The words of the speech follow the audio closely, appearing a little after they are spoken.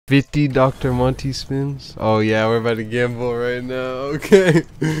50 Dr. Monty spins. Oh yeah, we're about to gamble right now. Okay.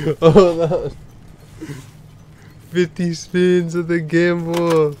 Hold on. 50 spins of the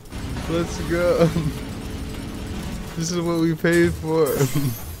gamble. Let's go. This is what we paid for.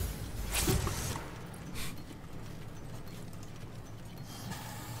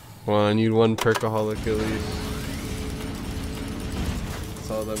 Well, I need one perkaholic at least.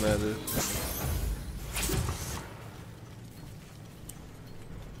 That's all that matters.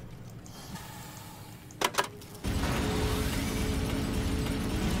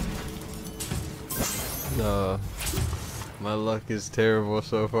 No, my luck is terrible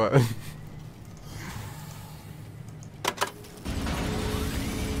so far.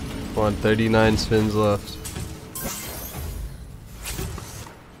 Come on, 39 spins left.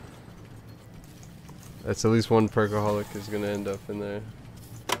 That's at least one perkaholic is gonna end up in there.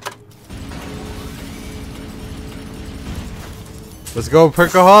 Let's go,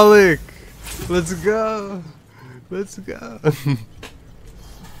 perkaholic! Let's go! Let's go!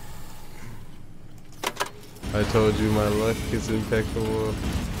 I told you my luck is impeccable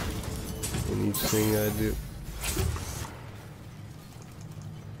in each thing I do.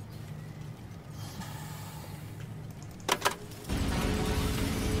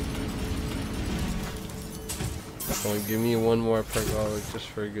 Oh, give me one more perkaholic just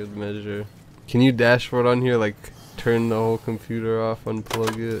for a good measure. Can you dashboard on here, like turn the whole computer off,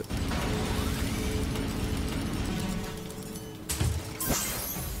 unplug it?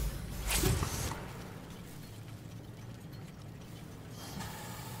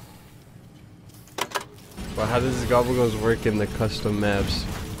 But how does Gobblegums work in the custom maps?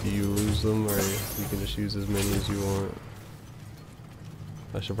 Do you lose them, or you can just use as many as you want?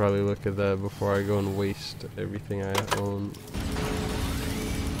 I should probably look at that before I go and waste everything I own.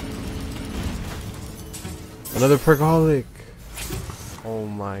 Another perkaholic! Oh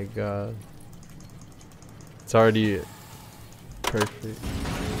my god. It's already perfect.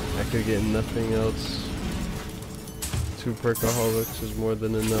 I could get nothing else. 2 perkaholics is more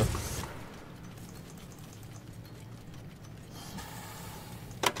than enough.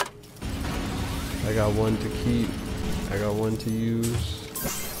 I got one to keep. I got one to use.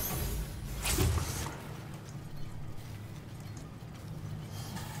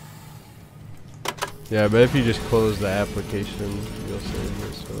 Yeah, I bet if you just close the application, you'll save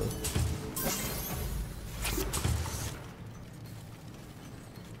this.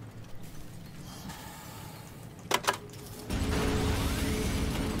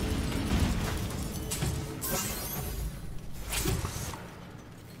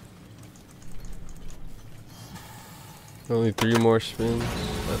 Only 3 more spins,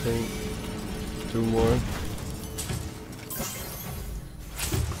 I think. 2 more.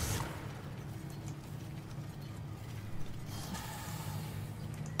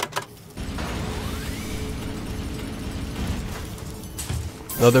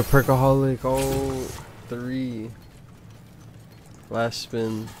 Another perkaholic. Oh, 3. Last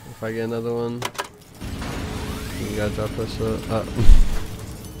spin. If I get another one, you gotta drop us up.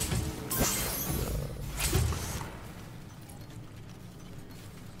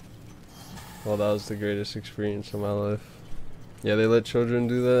 Well, that was the greatest experience of my life. Yeah, they let children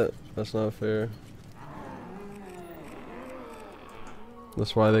do that? That's not fair.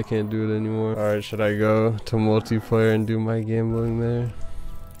 That's why they can't do it anymore. Alright, should I go to multiplayer and do my gambling there?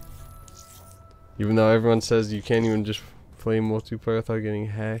 Even though everyone says you can't even just play multiplayer without getting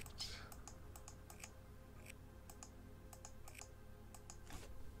hacked.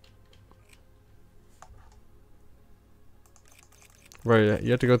 Right, you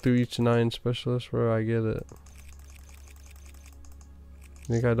have to go through each 9 specialists, bro. I get it.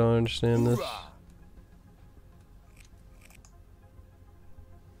 Think I don't understand this?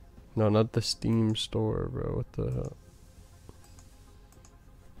 No, not the Steam store, bro. What the hell?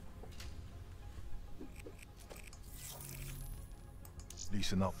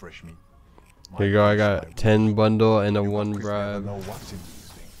 Loosen up, fresh meat. Here you go. I got 10 bundle and a 1 bribe.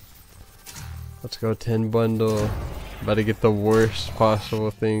 Let's go 10 bundle. About to get the worst possible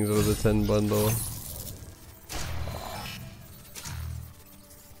things with a 10 bundle.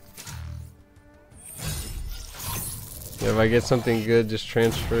 Yeah, if I get something good, just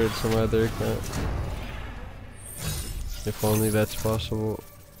transfer it to my other account. If only that's possible.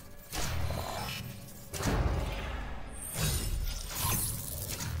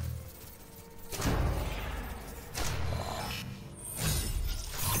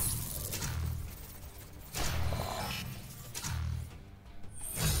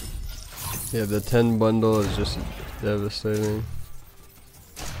 Yeah, the 10 bundle is just devastating.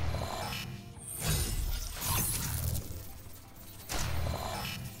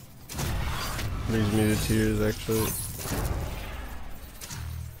 Brings me to tears, actually.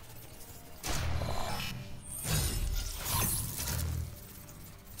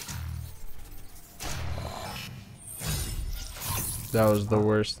 That was the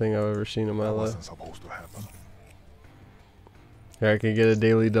worst thing I've ever seen in my life. Wasn't supposed to happen. Here, I can get a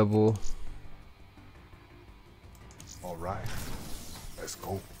daily double. All right, let's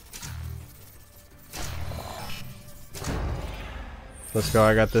go. Let's go.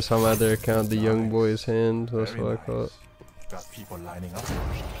 I got this on my other account, the young boy's hand. That's Very what I nice. call it. Got people lining up for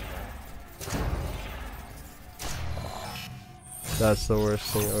a shot. That's the worst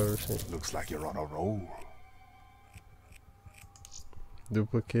thing I've ever seen. Looks like you're on a roll.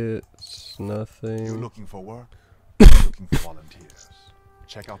 Duplicates, You're nothing. looking for work? Looking for volunteers.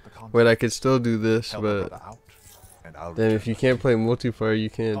 Check out the contact. Wait, I could still do this, Help a but brother out, and I'll then if return you the can't play favor. multiplayer, you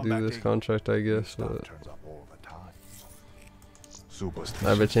can't Come do back this in. contract, I New guess. stuff But turns up all the time. I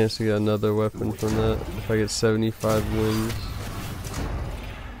have a Superstitious. chance to get another weapon from that if I get 75 wins.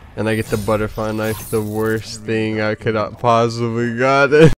 And I get the butterfly knife, the worst thing I could have possibly gotten.